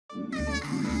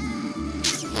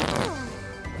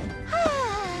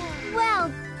Well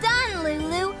done,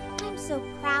 Lulu. I'm so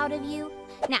proud of you.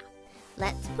 Now,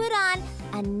 let's put on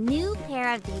a new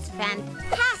pair of these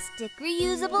fantastic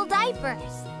reusable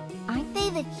diapers. Aren't they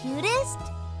the cutest?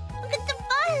 Look at the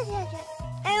fun!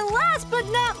 And last but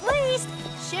not least,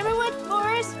 Shimmerwood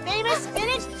Forest famous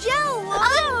spinach jello.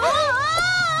 Oh!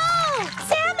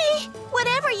 Sammie,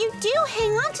 whatever you do,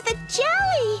 hang on to the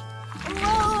jelly.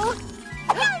 Whoa!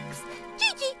 Yikes!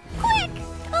 Gigi, quick!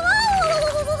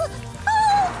 Oh!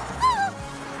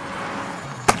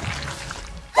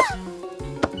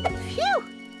 Phew!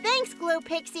 Thanks, Glo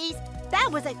Pixies. That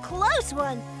was a close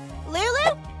one.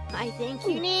 Lulu, I think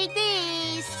you need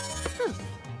these.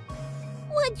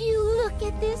 Would you look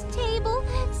at this table?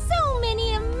 So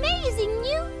many amazing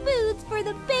new foods for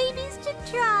the babies to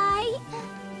try.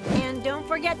 And don't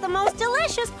forget the most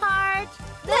delicious part.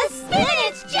 The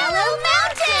Spinach Jello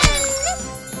Mountain!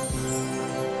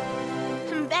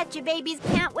 Bet you babies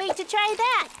can't wait to try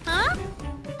that, huh?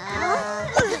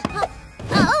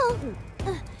 Oh!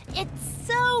 It's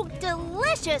so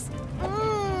delicious.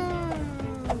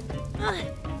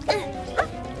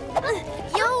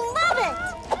 You'll love it.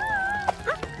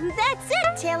 That's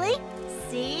it, Tilly.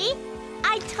 See?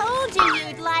 I told you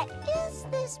you'd like... Is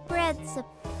this bread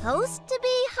supposed to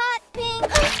be hot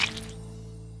pink?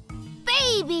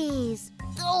 Babies!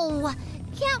 Oh,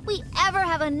 can't we ever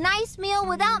have a nice meal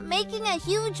without making a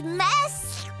huge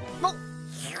mess? Oh.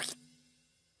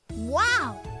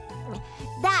 Wow!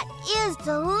 That is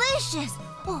delicious!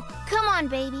 Oh, come on,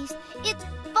 babies. It's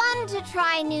fun to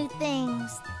try new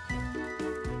things.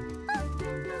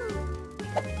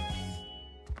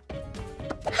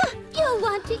 You'll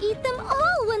want to eat them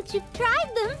all once you've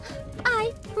tried them.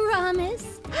 I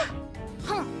promise.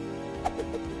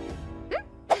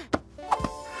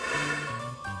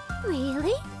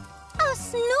 Really? A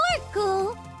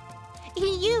snorkel?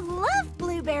 You love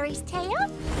blueberries, Teo.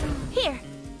 Here,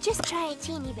 just try a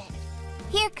teeny bit.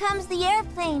 Here comes the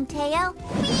airplane, Teo.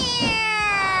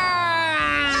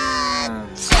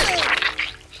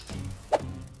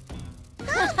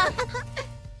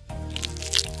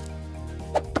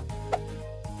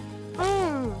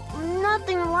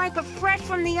 Nothing like a fresh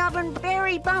from the oven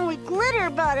berry bun with glitter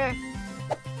butter.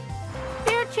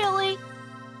 Here, Tilly.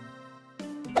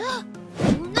 No!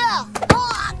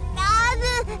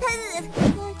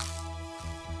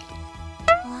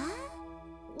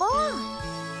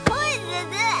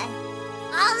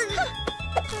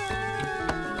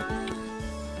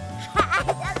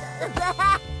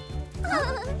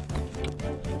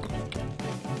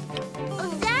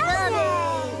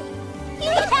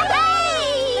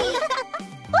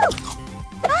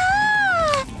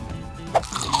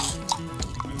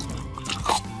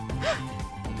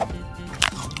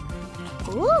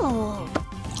 Ooh.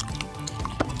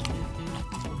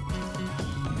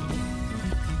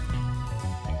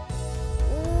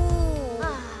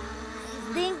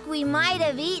 I think we might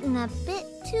have eaten a bit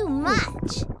too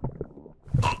much.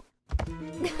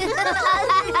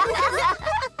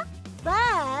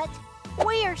 But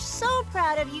we are so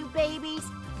proud of you, babies.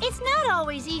 It's not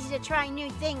always easy to try new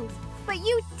things, but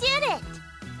you did it.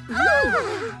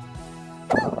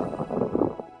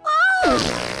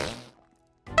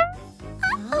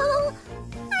 Oh,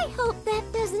 I hope that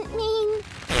doesn't mean...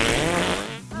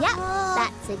 Yep,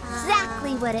 that's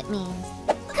exactly what it means.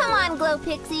 Come on, Glo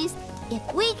Pixies.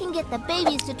 If we can get the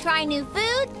babies to try new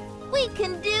food, we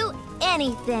can do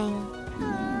anything.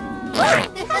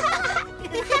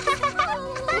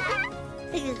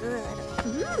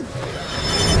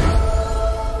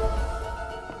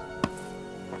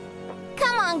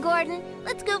 Come on, Gordon.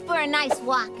 Let's go for a nice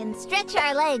walk and stretch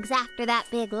our legs after that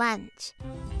big lunch.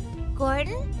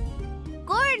 Gordon?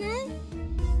 Gordon?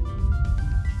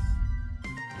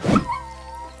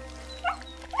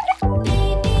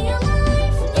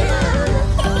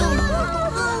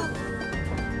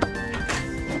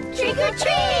 Trick or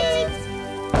treat!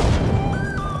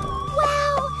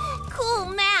 Wow! Cool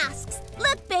masks!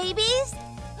 Look, babies!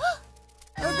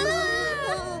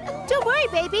 Don't worry,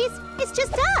 babies. It's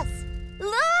just us.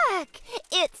 Look!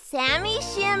 It's Sammie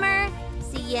Shimmer,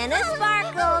 Siena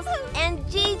Sparkle, and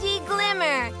Gigi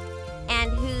Glimmer.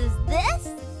 And who's this?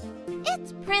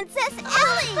 It's Princess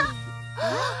Ellie!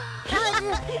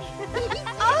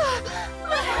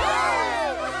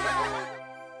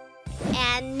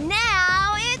 And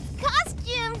now it's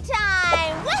costume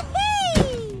time!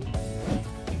 Whee!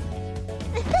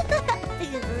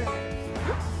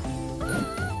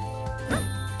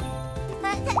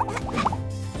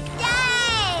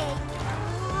 Yay!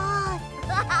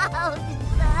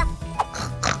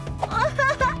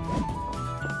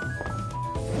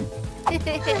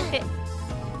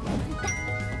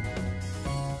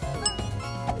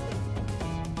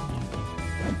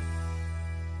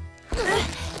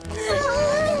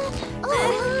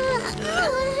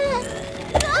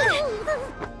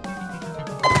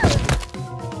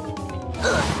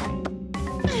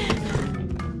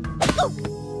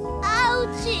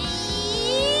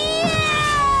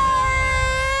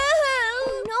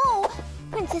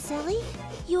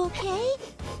 You okay?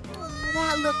 Oh,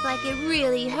 that looked like it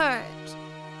really hurt.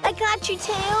 I got you,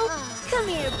 Teo. Come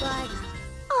here, bud.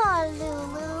 Aw,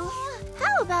 Lulu.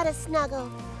 How about a snuggle?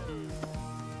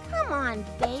 Come on,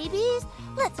 babies.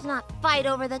 Let's not fight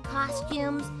over the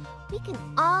costumes. We can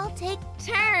all take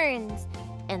turns.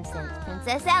 And since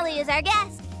Princess Ellie is our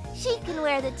guest, she can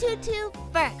wear the tutu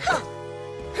first.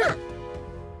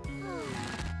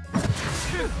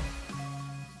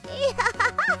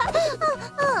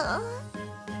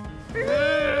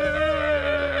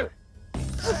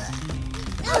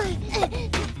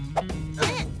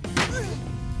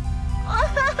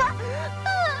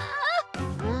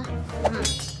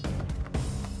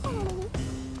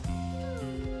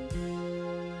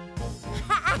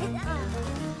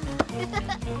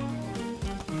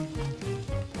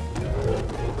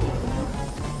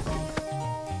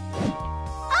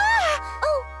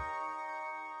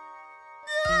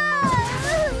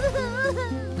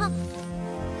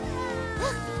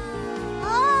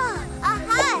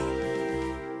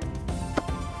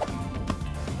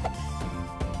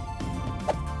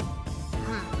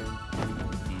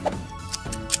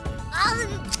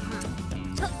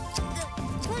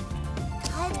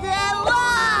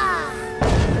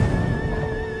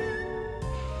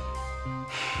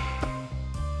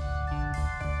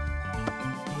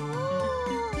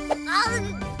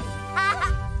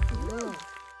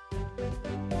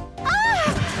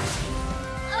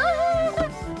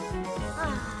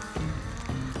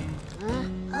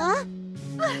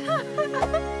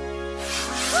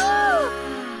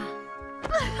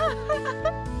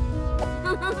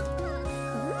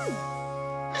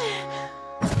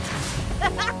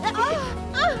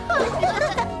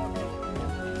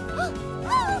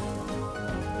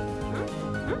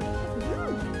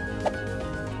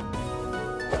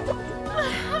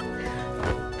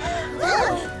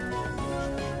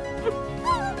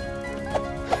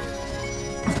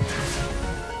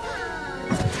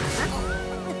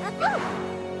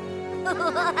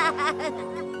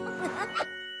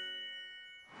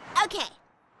 Okay,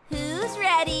 who's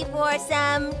ready for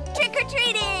some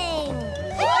trick-or-treating?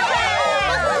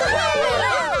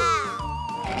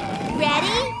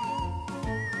 Ready?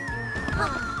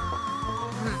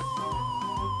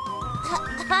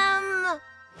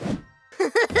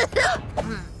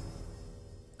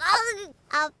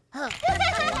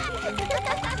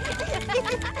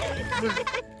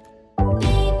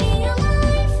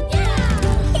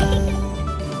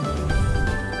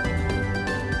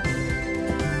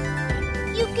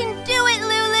 You can do it,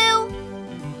 Lulu!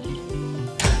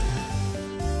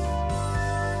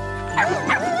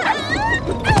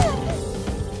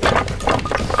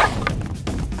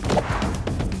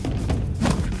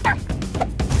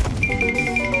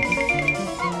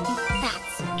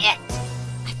 That's it.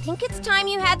 I think it's time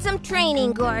you had some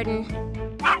training, Gordon.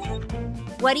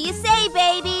 What do you say,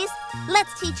 babies?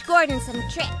 Let's teach Gordon some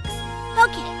tricks.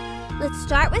 Okay, let's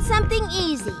start with something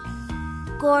easy.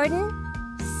 Gordon,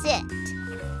 sit.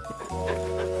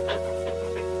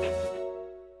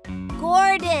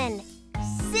 Gordon,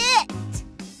 sit!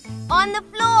 On the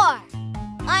floor!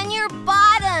 On your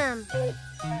bottom!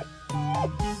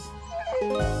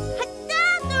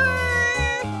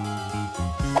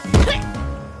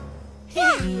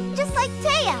 Yeah, just like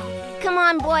Teo. Come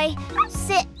on, boy,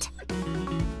 sit.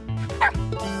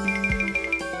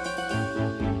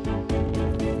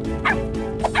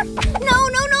 No!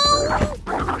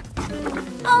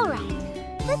 All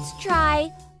right, let's try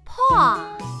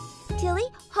paw. Tilly,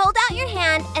 hold out your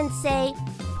hand and say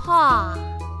paw.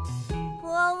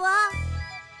 Paw.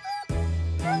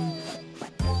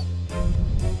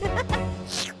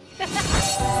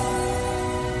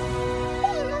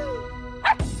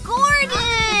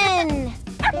 Gordon!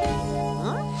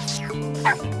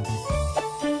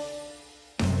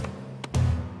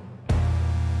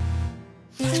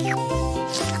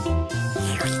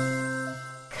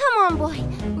 Come on, boy.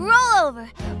 Roll over.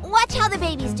 Watch how the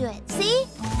babies do it. See?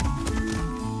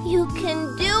 You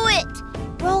can do it.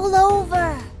 Roll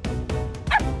over.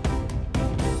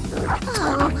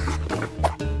 Oh.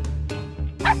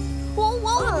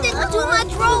 Whoa, too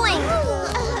much rolling.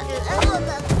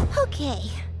 Okay.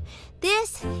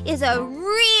 This is a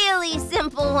really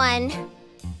simple one.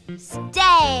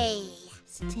 Stay.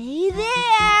 Stay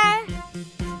there.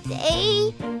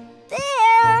 Hey,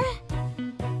 there!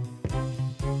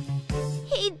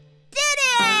 He did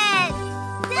it!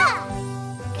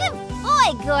 Good boy,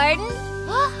 Gordon.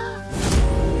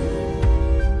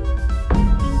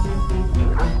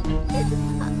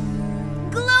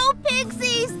 Glo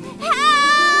Pixies,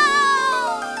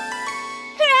 help!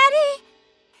 Ready,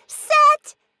 set,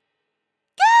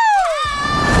 go!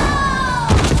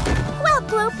 Well,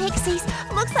 Glo Pixies,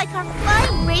 looks like our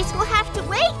flying race will have to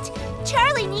wait.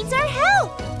 Charlie needs our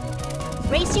help.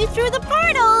 Race you through the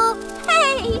portal.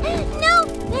 Hey, no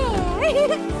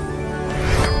fair!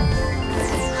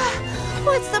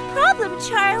 What's the problem,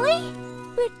 Charlie?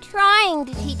 We're trying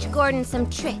to teach Gordon some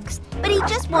tricks, but he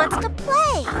just wants to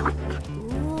play.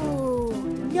 Ooh,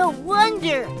 no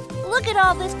wonder. Look at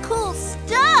all this cool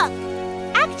stuff.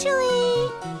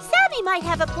 Actually, Sammie might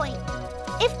have a point.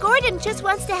 If Gordon just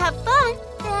wants to have fun,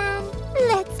 Then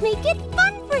let's make it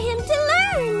fun for him to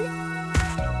learn.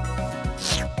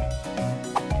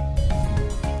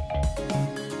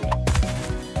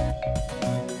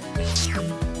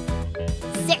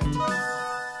 Sit.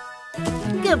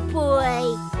 good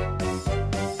boy.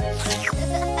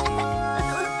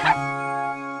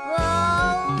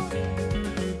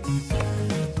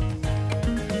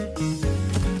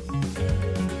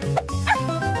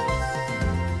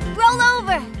 Roll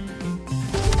over.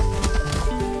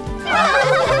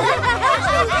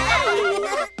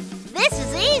 This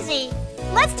is easy.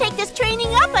 Let's take this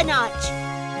training up a notch.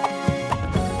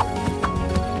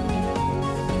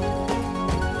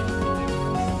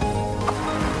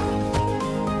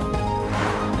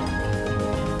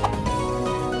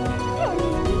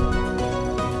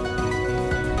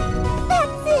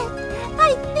 That's it.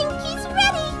 I think he's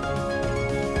ready.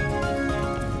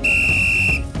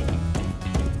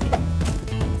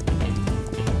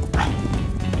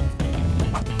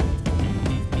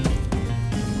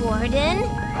 Gordon,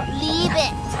 leave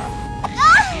it.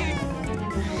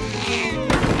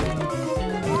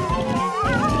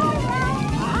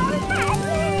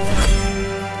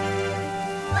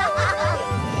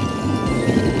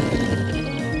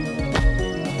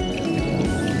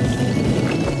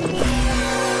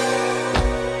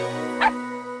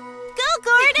 Go,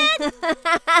 Gordon!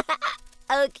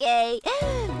 Okay,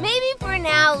 maybe for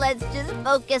now, let's just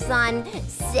focus on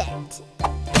sit.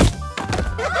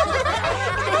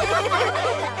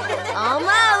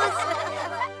 Almost.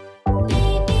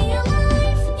 Baby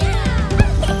alive, yeah.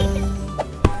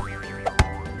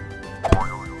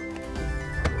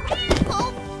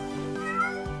 Oh.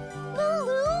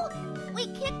 Lulu, we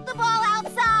kicked the ball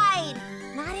outside,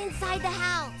 not inside the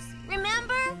house.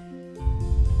 Remember?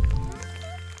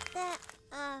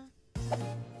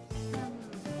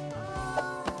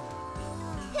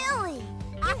 Hilly,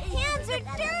 your hands are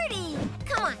dirty.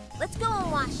 Come on, let's go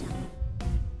and wash them.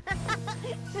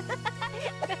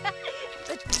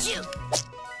 Achoo.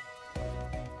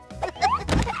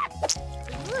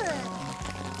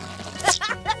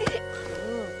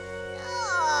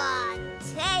 Oh,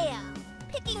 Teo,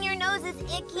 picking your nose is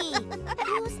icky.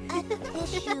 Use a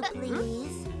tissue,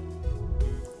 please.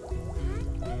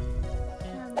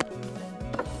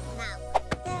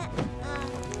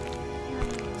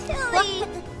 Tilly,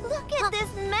 look at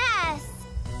this mess.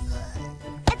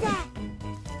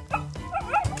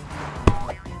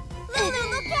 Lulu,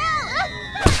 look out!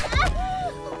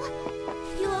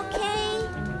 You okay?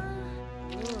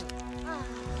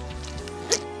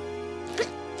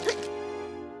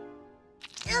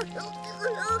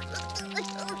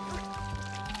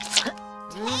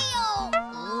 Tail!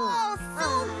 Oh, so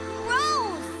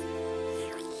gross!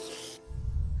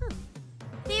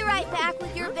 Be right back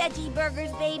with your veggie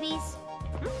burgers, babies.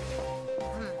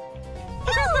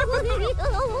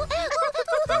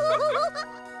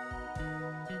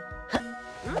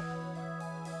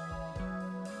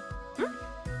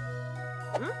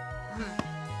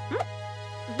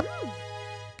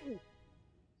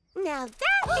 Now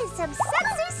that is some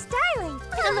sexy styling.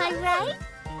 Am I right?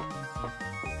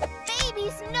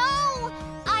 Babies, no!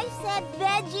 I said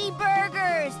veggie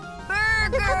burgers!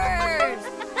 Burgers!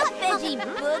 Not veggie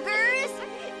boogers!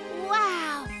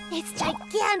 Wow, it's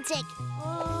gigantic.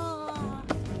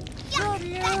 Yuck!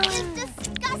 That is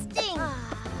disgusting!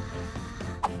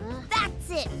 That's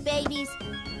it, babies.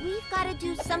 We've got to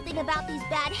do something about these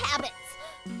bad habits.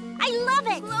 I love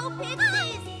it. Glo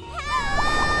Pixies, help!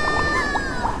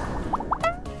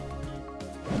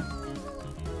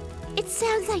 It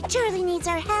sounds like Charlie needs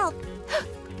our help.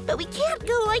 But we can't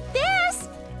go like this.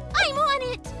 I'm on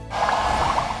it.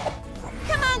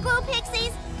 Come on, Glo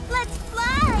Pixies, let's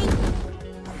fly!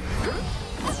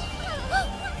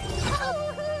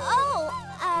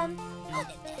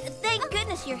 Thank goodness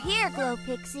goodness you're here, Glo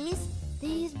Pixies.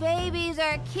 These babies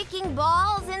are kicking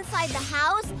balls inside the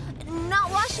house,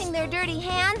 not washing their dirty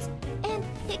hands, and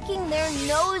picking their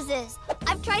noses.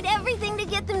 I've tried everything to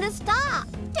get them to stop.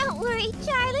 Don't worry,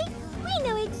 Charlie. We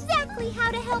know exactly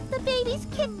how to help the babies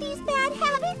kick these bad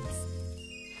habits.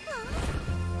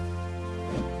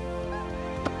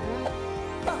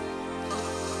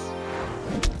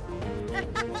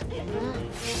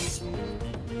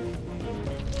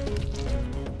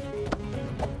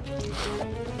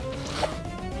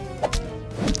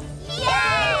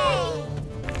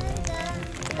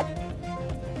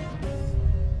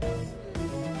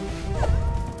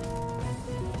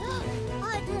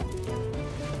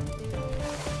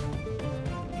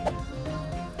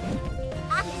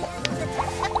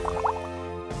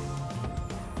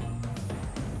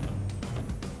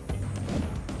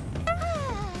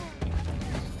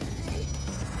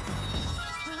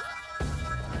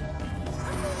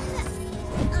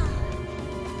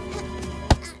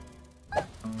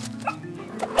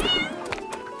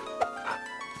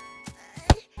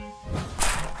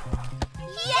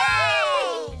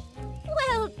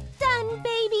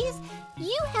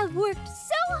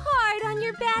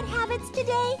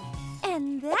 Today,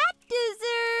 and that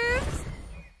deserves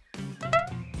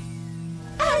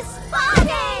a spa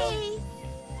day!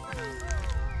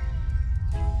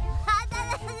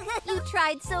 You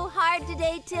tried so hard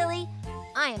today, Tilly.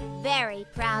 I am very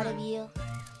proud of you.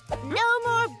 No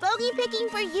more bogey picking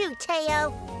for you,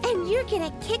 Teo. And you're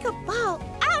gonna kick a ball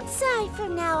outside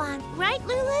from now on, right,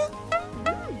 Lulu?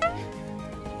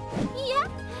 Yeah,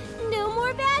 no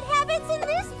more bad habits in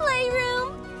this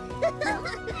playroom.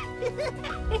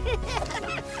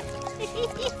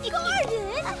 Gordon!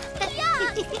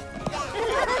 Yeah!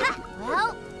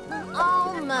 Well,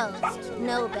 almost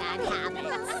no bad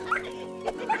habits.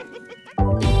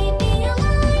 Baby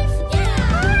alive! Yeah!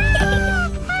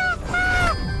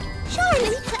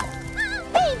 Charlie!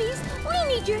 Babies, we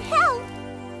need your help!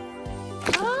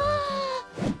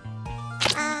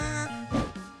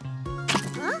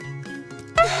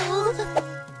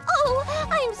 Oh,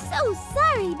 I'm so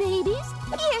sorry, babies.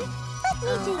 Here,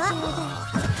 let me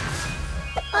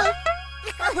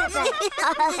take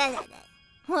care of that.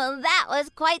 Well, that was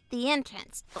quite the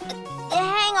entrance.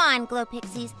 Hang on, Glo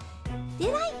Pixies.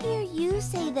 Did I hear you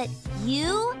say that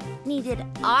you needed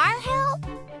our help?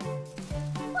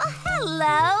 Well,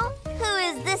 hello. Who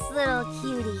is this little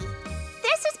cutie?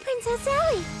 This is Princess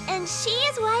Ellie, and she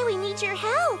is why we need your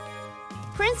help.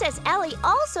 Princess Ellie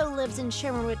also lives in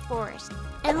Shimmerwood Forest,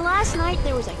 and last night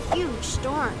there was a huge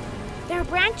storm. There are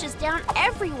branches down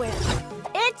everywhere.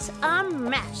 It's a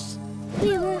mess.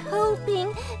 We were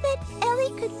hoping that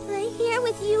Ellie could play here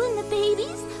with you and the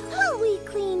babies while we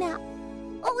clean up.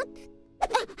 Oh,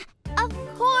 of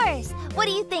course. What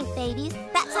do you think, babies?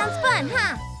 That sounds fun,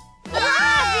 huh?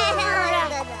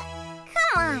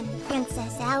 Come on,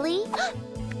 Princess Ellie.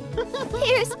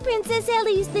 Here's Princess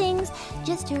Ellie's things.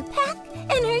 Just her pack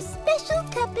and her special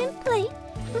cup and plate.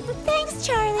 Thanks,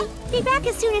 Charlie. Be back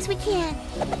as soon as we can.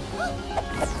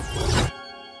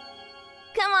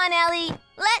 Come on, Ellie.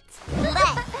 Let's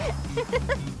play.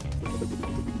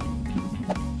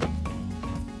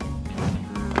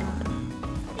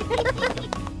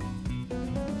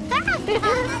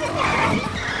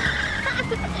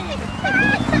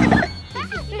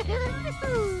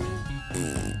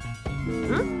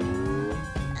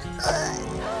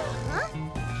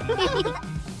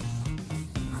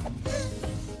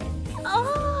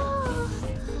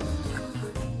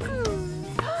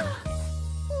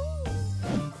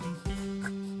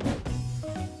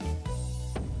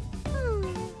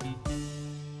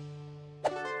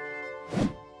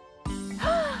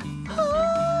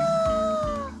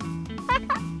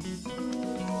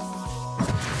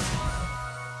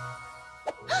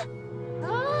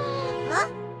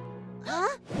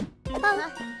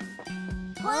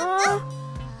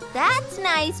 That's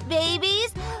nice,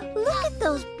 babies. Look at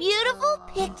those beautiful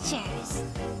pictures.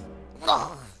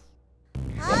 Oh.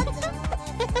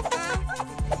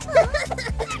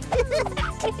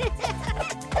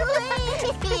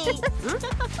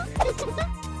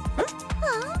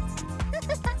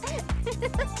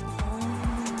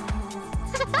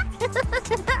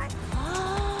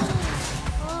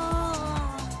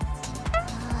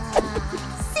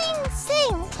 Sing,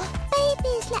 sing,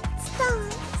 babies, let's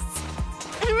dance.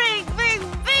 Ring, ring,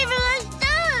 baby, let's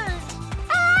dance.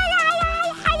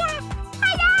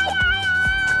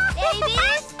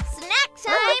 Babies, snack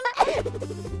time.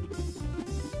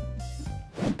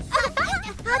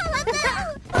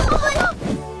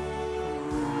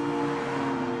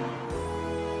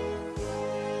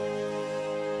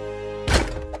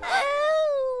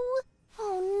 Oh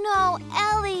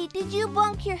did you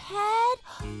bump your head?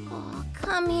 Oh,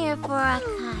 come here for a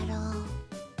cuddle.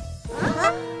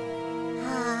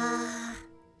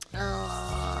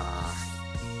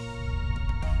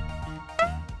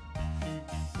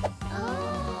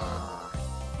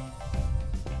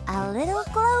 A little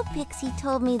Glo Pixie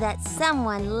told me that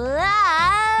someone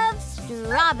loves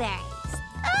strawberries.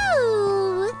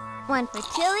 Ooh! One for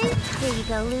Tilly. Here you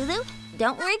go, Lulu.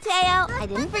 Don't worry, Teo. I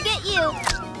didn't forget you.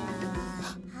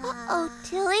 Uh-oh,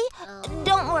 Tilly.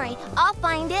 Don't worry. I'll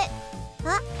find it.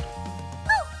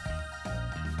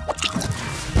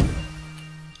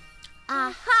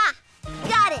 Aha!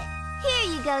 Got it. Here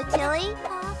you go, Tilly.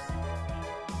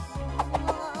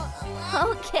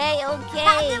 Okay.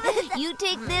 You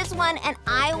take this one, and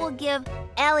I will give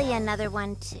Ellie another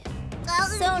one, too.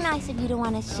 So nice of you to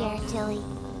want to share, Tilly.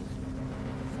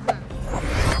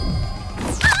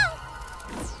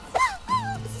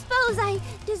 Suppose I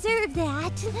deserve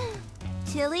that.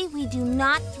 Tilly, we do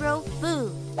not throw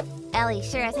food. Ellie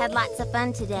sure has had lots of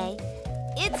fun today.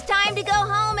 It's time to go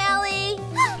home, Ellie.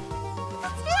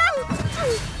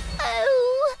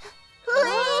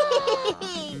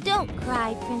 Don't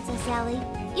cry, Princess Ellie.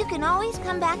 You can always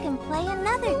come back and play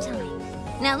another time.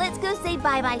 Now let's go say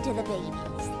bye-bye to the babies.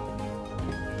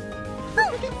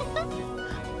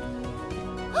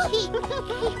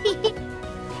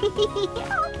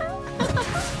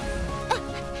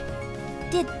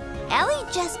 Did Ellie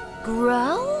just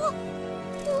grow?